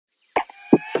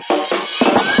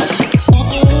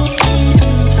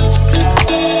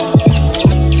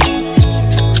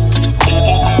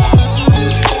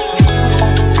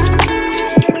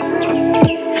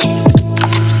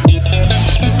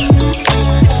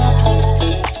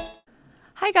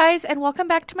Hi guys, and welcome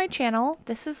back to my channel.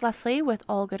 This is Leslie with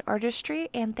All Good Artistry,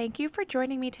 and thank you for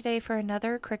joining me today for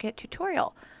another Cricut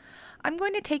tutorial. I'm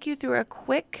going to take you through a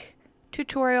quick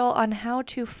tutorial on how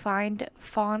to find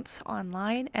fonts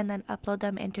online and then upload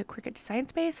them into Cricut Design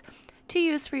Space to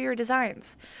use for your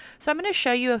designs. So I'm going to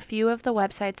show you a few of the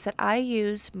websites that I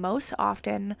use most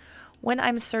often when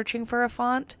I'm searching for a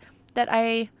font that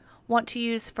I want to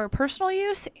use for personal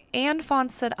use and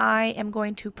fonts that I am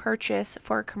going to purchase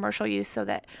for commercial use so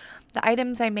that the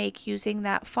items I make using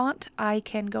that font I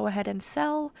can go ahead and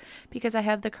sell because I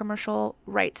have the commercial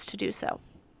rights to do so.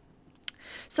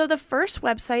 So the first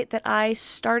website that I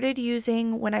started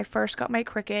using when I first got my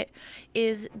Cricut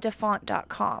is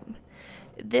dafont.com.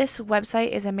 This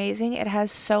website is amazing. It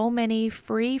has so many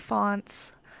free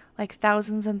fonts, like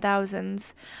thousands and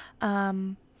thousands,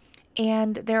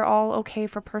 and they're all okay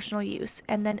for personal use.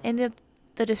 And then in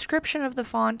the description of the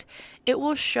font, it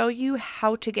will show you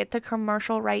how to get the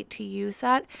commercial right to use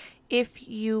that if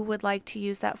you would like to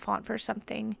use that font for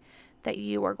something that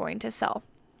you are going to sell.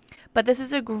 But this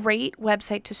is a great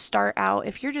website to start out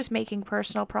if you're just making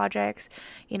personal projects,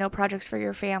 projects for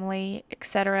your family,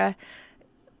 etc.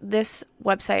 This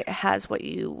website has what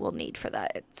you will need for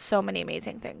that. It's so many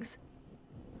amazing things.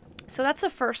 So that's the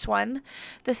first one.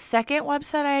 The second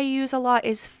website I use a lot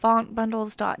is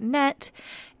fontbundles.net,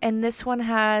 and this one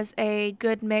has a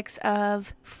good mix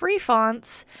of free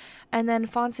fonts and then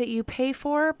fonts that you pay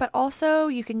for, but also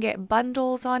you can get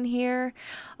bundles on here.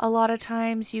 A lot of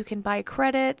times you can buy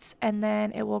credits and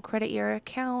then it will credit your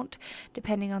account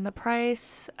depending on the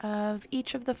price of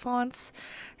each of the fonts.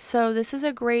 So this is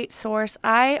a great source.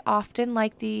 I often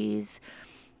like these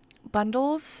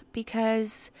bundles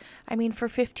because for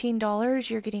 $15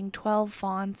 you're getting 12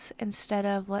 fonts instead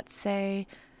of, let's say,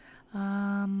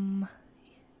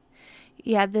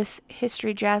 this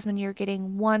History Jasmine you're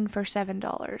getting one for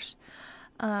 $7.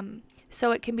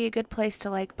 So it can be a good place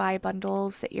to buy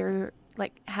bundles that you're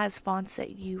has fonts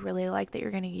that you really like that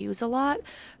you're going to use a lot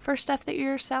for stuff that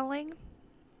you're selling.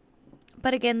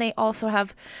 But again, they also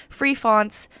have free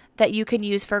fonts that you can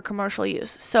use for commercial use.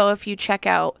 So if you check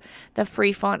out the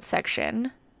free font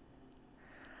section,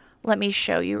 let me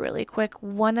show you really quick.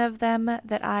 One of them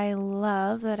that I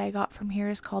love that I got from here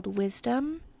is called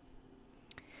Wisdom,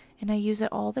 and I use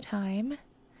it all the time.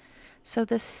 So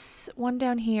this one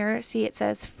down here, see, it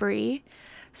says free.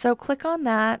 So click on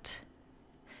that,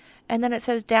 and then it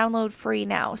says download free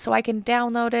now. So I can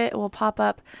download it. It will pop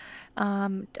up.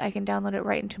 I can download it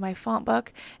right into my font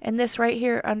book, and this right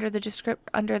here under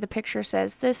the picture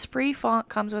says this free font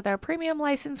comes with our premium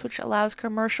license, which allows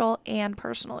commercial and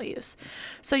personal use.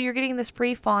 So you're getting this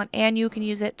free font and you can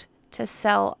use it to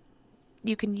sell.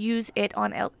 You can use it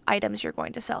on items you're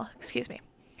going to sell, excuse me.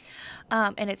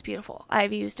 And it's beautiful.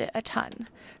 I've used it a ton.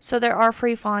 So there are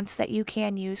free fonts that you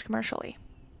can use commercially.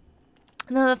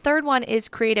 And then the third one is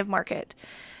Creative Market.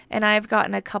 And I've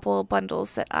gotten a couple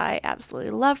bundles that I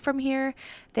absolutely love from here.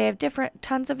 They have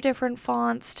tons of different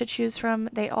fonts to choose from.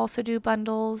 They also do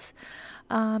bundles.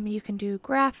 You can do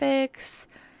graphics.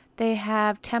 They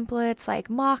have templates like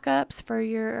mock-ups for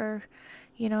your,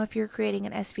 if you're creating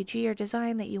an SVG or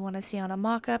design that you want to see on a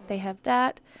mock-up, they have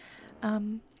that.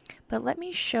 But let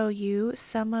me show you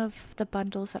some of the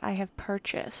bundles that I have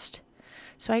purchased.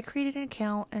 So I created an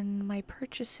account, and my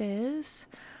purchases,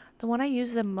 the one I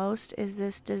use the most is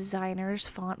this designer's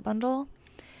font bundle.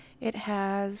 It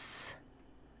has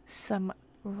some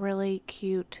really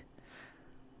cute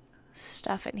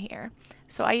stuff in here.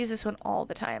 So I use this one all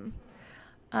the time.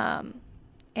 And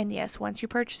yes, once you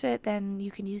purchase it, then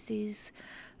you can use these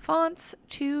fonts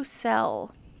to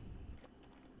sell.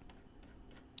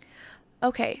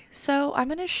 Okay, so I'm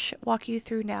going to walk you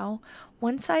through now.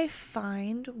 Once I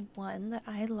find one that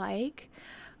I like,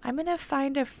 I'm going to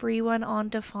find a free one on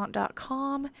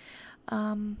dafont.com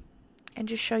and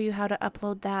just show you how to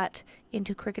upload that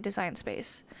into Cricut Design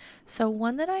Space. So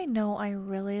one that I know I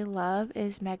really love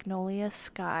is Magnolia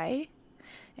Sky,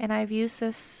 and I've used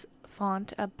this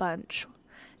font a bunch,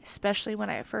 especially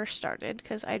when I first started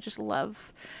because I just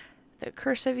love the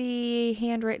cursive-y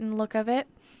handwritten look of it.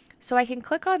 So I can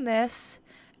click on this,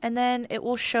 and then it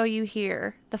will show you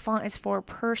here. The font is for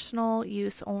personal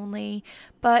use only,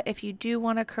 but if you do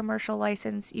want a commercial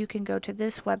license, you can go to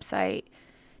this website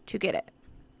to get it.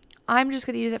 I'm just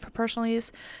going to use it for personal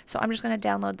use, so I'm just going to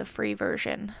download the free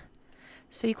version.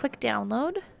 So you click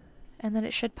download, and then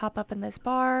it should pop up in this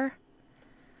bar.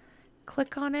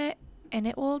 Click on it, and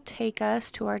it will take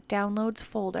us to our downloads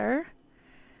folder,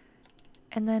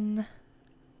 and then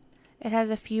it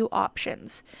has a few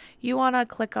options. You want to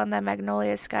click on the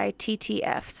Magnolia Sky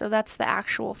TTF, so that's the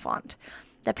actual font.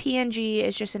 The PNG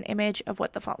is just an image of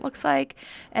what the font looks like,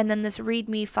 and then this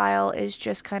README file is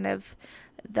just kind of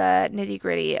the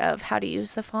nitty-gritty of how to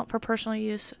use the font for personal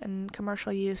use and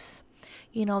commercial use,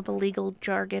 you know, the legal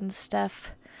jargon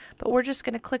stuff. But we're just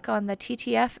going to click on the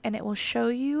TTF and it will show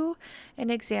you an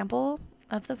example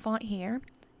of the font here,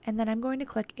 and then I'm going to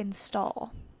click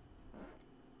install.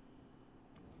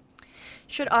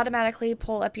 Should automatically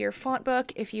pull up your font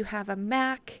book if you have a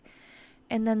Mac,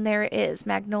 and then there it is,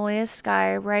 Magnolia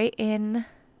Sky, right in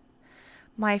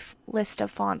my list of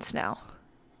fonts now.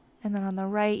 And then on the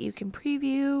right you can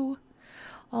preview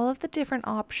all of the different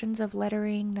options of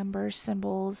lettering, numbers,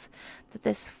 symbols that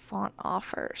this font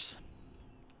offers.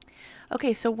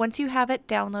 Okay, so once you have it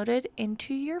downloaded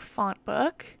into your font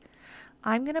book,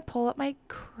 I'm going to pull up my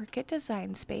Cricut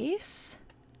Design Space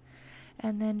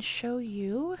and then show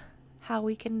you how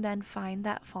we can then find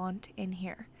that font in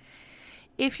here.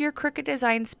 If your Cricut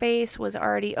Design Space was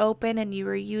already open and you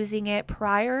were using it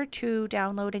prior to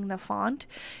downloading the font,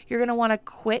 you're going to want to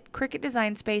quit Cricut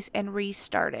Design Space and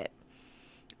restart it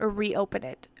or reopen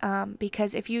it,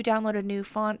 because if you download a new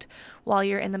font while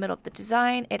you're in the middle of the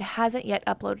design, it hasn't yet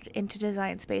uploaded into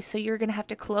Design Space, so you're going to have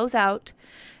to close out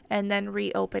and then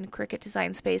reopen Cricut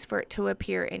Design Space for it to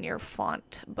appear in your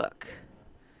font book.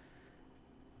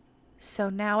 So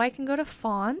now I can go to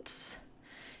fonts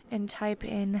and type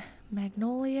in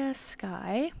Magnolia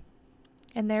Sky,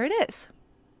 and there it is.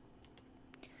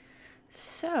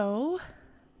 So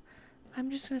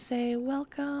I'm just going to say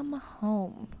welcome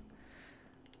home.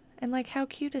 And like, how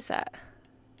cute is that?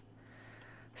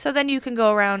 So then you can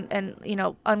go around and, you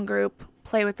know, ungroup,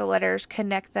 play with the letters,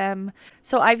 connect them.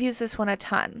 So I've used this one a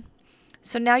ton.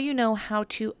 So now you know how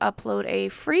to upload a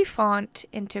free font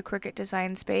into Cricut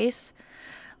Design Space.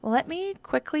 Let me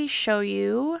quickly show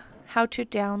you how to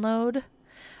download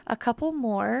a couple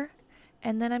more,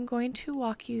 and then I'm going to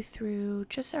walk you through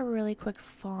just a really quick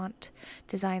font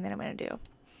design that I'm going to do.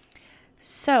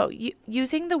 So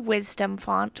using the Wisdom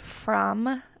font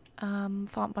from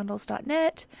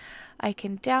fontbundles.net, I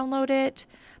can download it,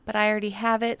 but I already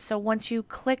have it. So once you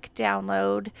click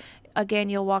download,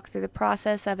 again, you'll walk through the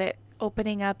process of it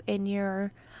opening up in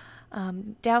your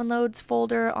downloads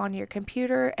folder on your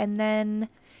computer, and then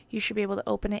you should be able to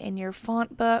open it in your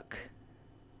font book.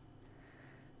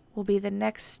 Will be the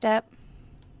next step.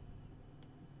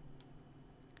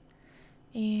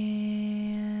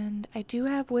 And I do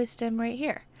have Wisdom right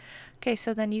here. Okay,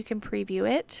 so then you can preview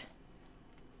it.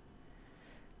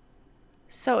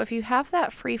 So if you have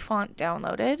that free font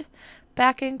downloaded,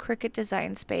 back in Cricut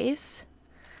Design Space,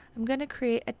 I'm going to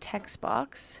create a text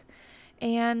box,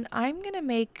 and I'm going to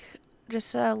make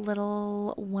just a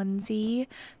little onesie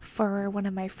for one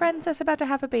of my friends that's about to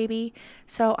have a baby.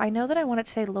 So I know that I want it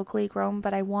to say locally grown,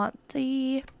 but I want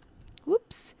the,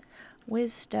 whoops,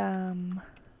 Wisdom.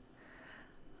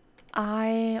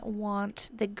 I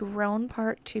want the grown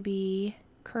part to be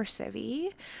cursive-y.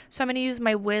 So I'm going to use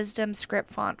my Wisdom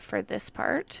script font for this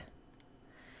part.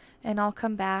 And I'll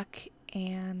come back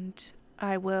and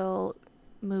I will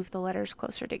move the letters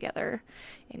closer together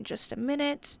in just a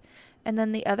minute. And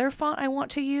then the other font I want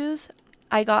to use,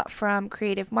 I got from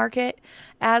Creative Market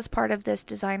as part of this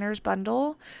designer's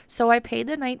bundle. So I paid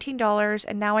the $19,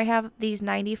 and now I have these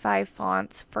 95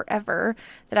 fonts forever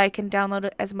that I can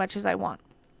download as much as I want.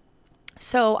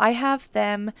 So I have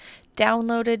them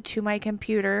downloaded to my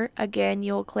computer. Again,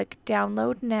 you'll click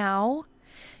download now.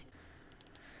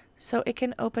 So it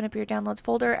can open up your downloads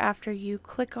folder after you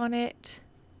click on it.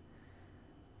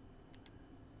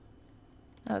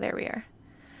 Oh, there we are.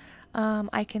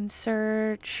 I can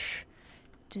search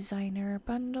designer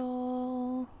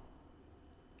bundle.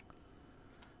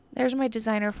 There's my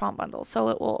designer font bundle. So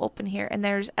it will open here, and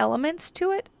there's elements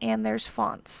to it and there's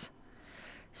fonts.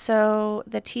 So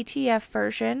the TTF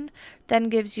version then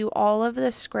gives you all of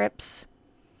the scripts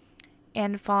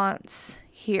and fonts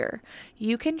here.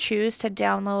 You can choose to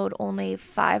download only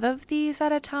 5 of these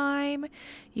at a time.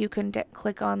 You can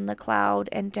click on the cloud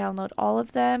and download all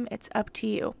of them. It's up to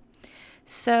you.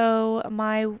 So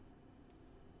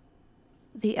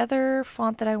the other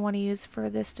font that I want to use for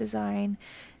this design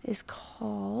is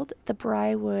called the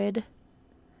Briarwood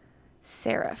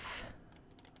Serif.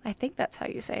 I think that's how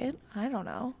you say it. I don't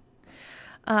know.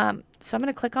 So I'm going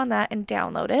to click on that and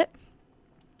download it.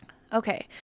 Okay.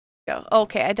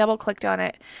 Okay, I double clicked on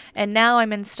it, and now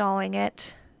I'm installing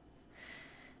it,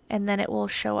 and then it will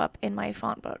show up in my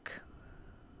font book.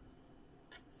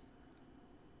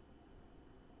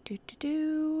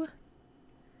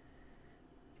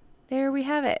 There we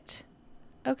have it.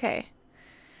 Okay.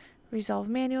 Resolve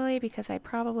manually because I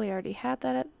probably already had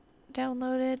that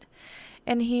downloaded.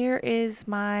 And here is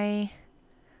my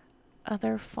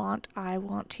other font I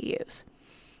want to use.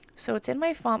 So it's in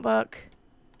my font book.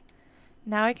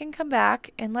 Now I can come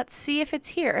back and let's see if it's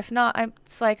here. If not,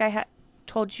 it's like I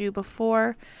told you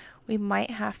before, we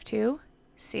might have to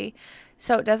see.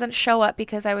 So it doesn't show up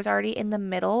because I was already in the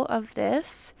middle of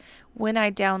this when I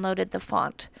downloaded the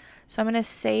font. So I'm going to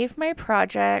save my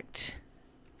project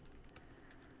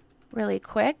really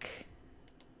quick.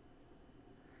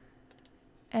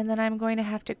 And then I'm going to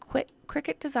have to quit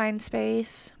Cricut Design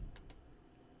Space.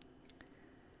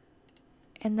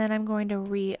 And then I'm going to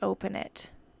reopen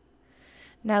it.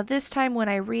 Now this time when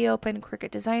I reopen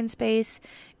Cricut Design Space,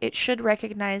 it should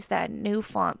recognize that new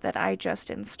font that I just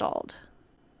installed.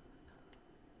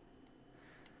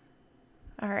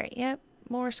 Alright, yep,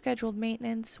 more scheduled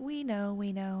maintenance. We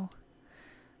know.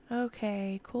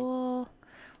 Okay, cool.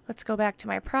 Let's go back to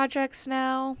my projects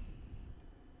now.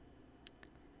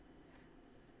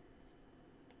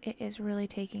 It is really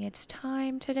taking its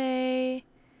time today.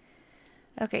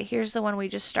 Okay, here's the one we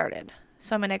just started.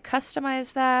 So I'm going to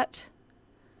customize that.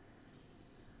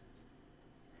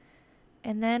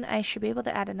 And then I should be able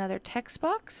to add another text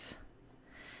box.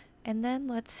 And then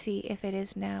let's see if it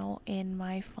is now in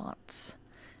my fonts.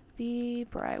 The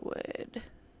Briarwood.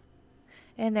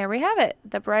 And there we have it,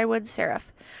 the Briarwood Serif.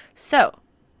 So,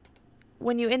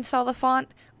 when you install the font,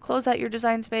 close out your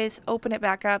design space, open it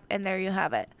back up, and there you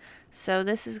have it. So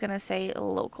this is going to say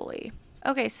locally.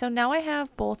 Okay, so now I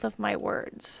have both of my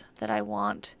words that I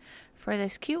want for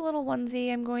this cute little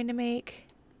onesie I'm going to make.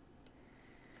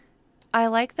 I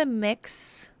like the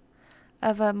mix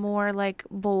of a more like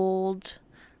bold,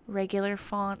 regular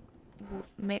font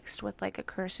mixed with like a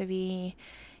cursive-y,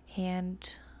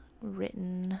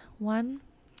 hand-written one.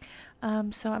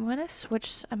 So I'm going to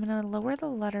switch, I'm going to lower the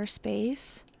letter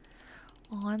space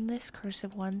on this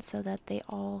cursive one so that they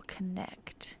all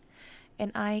connect.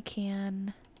 And I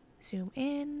can zoom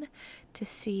in to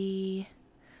see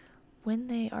when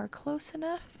they are close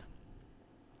enough.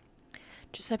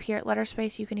 Just up here at letter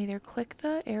space, you can either click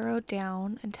the arrow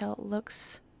down until it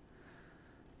looks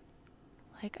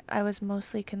like I was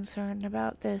mostly concerned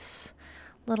about this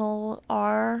little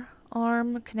R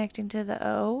arm connecting to the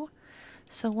O.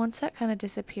 So once that kind of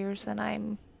disappears, then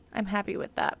I'm happy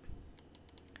with that.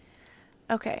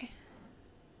 Okay.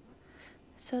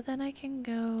 So then I can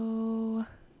go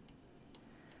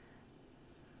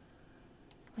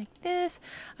like this.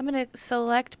 I'm going to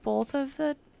select both of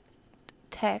the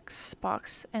text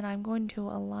box and I'm going to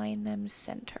align them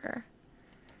center.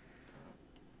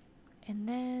 And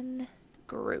then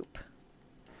group.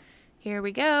 Here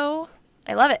we go.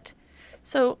 I love it.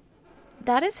 So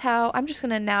that is how I'm just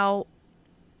going to now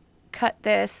cut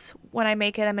this. When I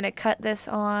make it, I'm going to cut this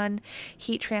on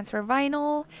heat transfer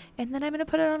vinyl and then I'm going to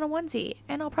put it on a onesie,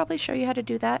 and I'll probably show you how to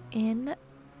do that in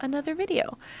another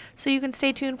video, so you can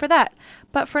stay tuned for that.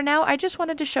 But for now, I just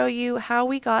wanted to show you how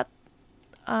we got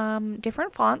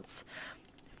different fonts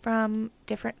from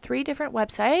three different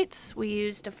websites. We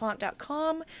used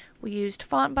dafont.com, we used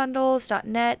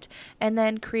fontbundles.net, and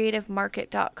then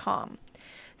creativemarket.com.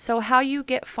 So how you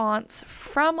get fonts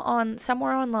from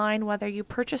somewhere online, whether you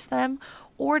purchase them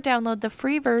or download the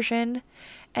free version,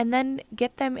 and then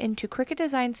get them into Cricut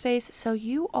Design Space so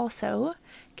you also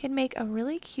can make a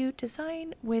really cute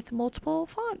design with multiple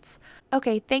fonts.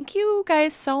 Okay, thank you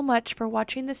guys so much for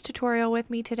watching this tutorial with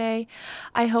me today.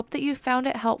 I hope that you found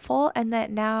it helpful and that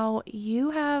now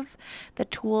you have the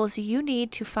tools you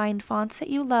need to find fonts that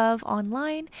you love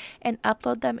online and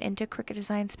upload them into Cricut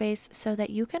Design Space so that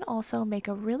you can also make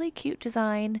a really cute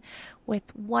design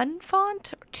with one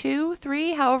font, 2,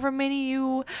 3, however many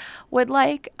you would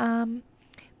like.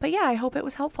 But yeah, I hope it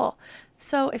was helpful.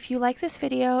 So if you like this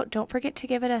video, don't forget to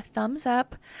give it a thumbs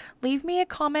up. Leave me a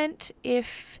comment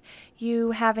if you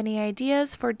have any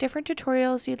ideas for different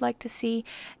tutorials you'd like to see.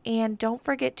 And don't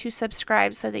forget to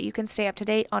subscribe so that you can stay up to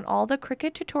date on all the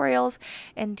Cricut tutorials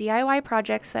and DIY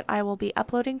projects that I will be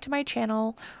uploading to my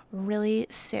channel really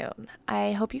soon.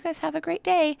 I hope you guys have a great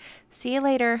day. See you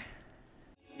later.